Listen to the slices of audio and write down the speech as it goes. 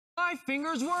my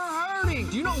fingers were hurting.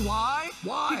 Do you know why?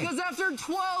 Why? Because after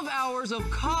 12 hours of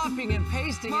copying and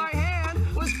pasting, my hand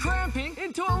was cramping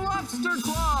into a lobster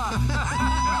claw.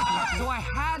 So I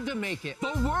had to make it.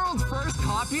 The world's first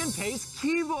copy and paste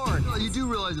keyboard. Well, you do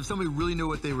realize if somebody really knew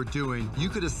what they were doing, you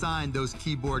could assign those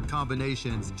keyboard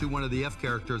combinations to one of the F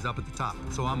characters up at the top.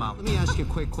 So I'm out. Let me ask you a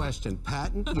quick question.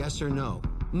 Patent, yes or no?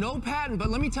 No patent, but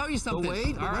let me tell you something. But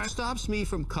wait, what stops me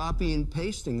from copy and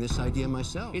pasting this idea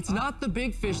myself? It's not the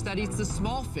big fish that eats the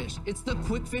small fish. It's the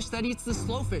quick fish that eats the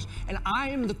slow fish. And I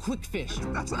am the quick fish.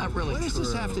 That's not really true. What does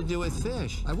this have to do with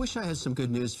fish? I wish I had some good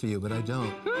news for you, but I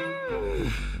don't.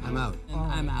 I'm out.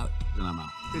 I'm out. And I'm out.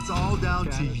 It's all down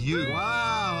to you.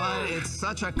 Wow, it's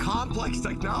such a complex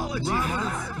technology.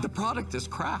 The product is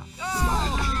crap.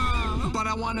 But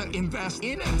I want to invest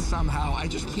in it somehow. I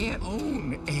just can't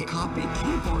own a copy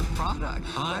keyboard product.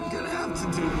 I'm going to have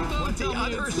to do what the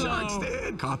other sharks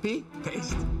did. Copy,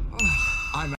 paste.